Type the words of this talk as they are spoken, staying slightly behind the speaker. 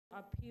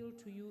appeal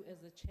to you as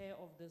the chair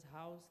of this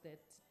house that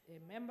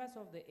members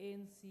of the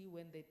ANC,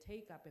 when they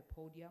take up a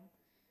podium,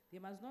 they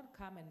must not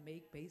come and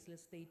make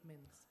baseless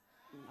statements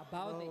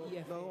about the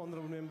EFF. No,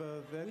 Honourable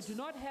Member, We do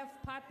not have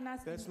partners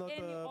that's in not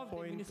any a of the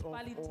point of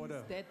municipalities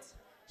order. that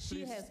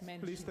she has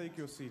mentioned. Please take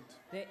your seat.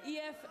 The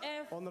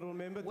EFF Honourable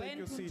Member, take went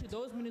your into seat.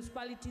 those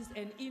municipalities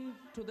and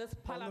into this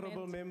parliament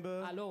Honourable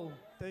Member, alone.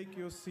 take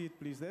your seat,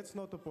 please. That's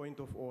not a point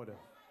of order.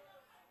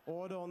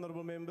 Order,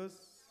 Honourable Members.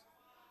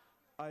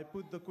 I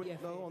put the question.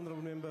 No,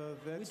 Honourable Member,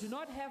 We do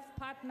not have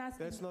partners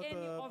that's in not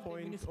any a of the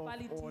point of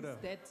municipalities order.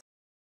 that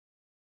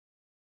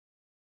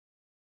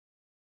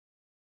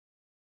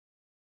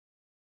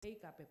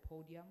take up a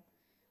podium.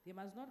 They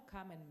must not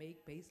come and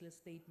make baseless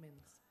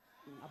statements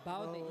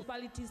about the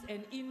municipalities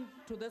and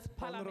into this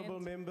parliament Honourable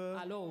Member,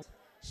 alone.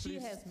 She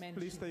has mentioned.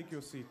 Please take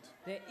your seat.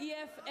 The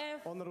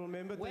EFF Honourable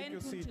Member, take went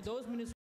your seat. into those municipalities.